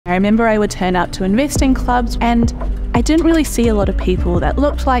I remember I would turn up to investing clubs and I didn't really see a lot of people that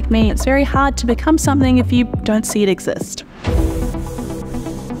looked like me. It's very hard to become something if you don't see it exist.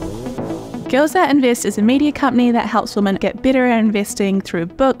 Girls That Invest is a media company that helps women get better at investing through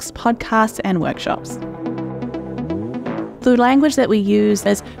books, podcasts, and workshops. The language that we use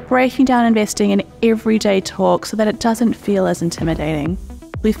is breaking down investing in everyday talk so that it doesn't feel as intimidating.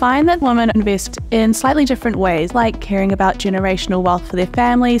 We find that women invest in slightly different ways, like caring about generational wealth for their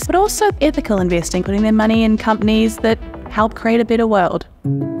families, but also ethical investing, putting their money in companies that help create a better world.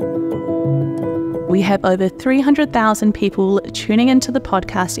 We have over 300,000 people tuning into the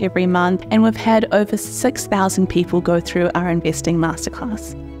podcast every month, and we've had over 6,000 people go through our investing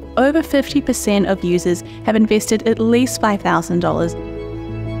masterclass. Over 50% of users have invested at least $5,000.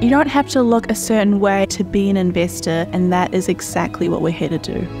 You don't have to look a certain way to be an investor, and that is exactly what we're here to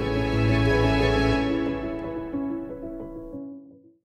do.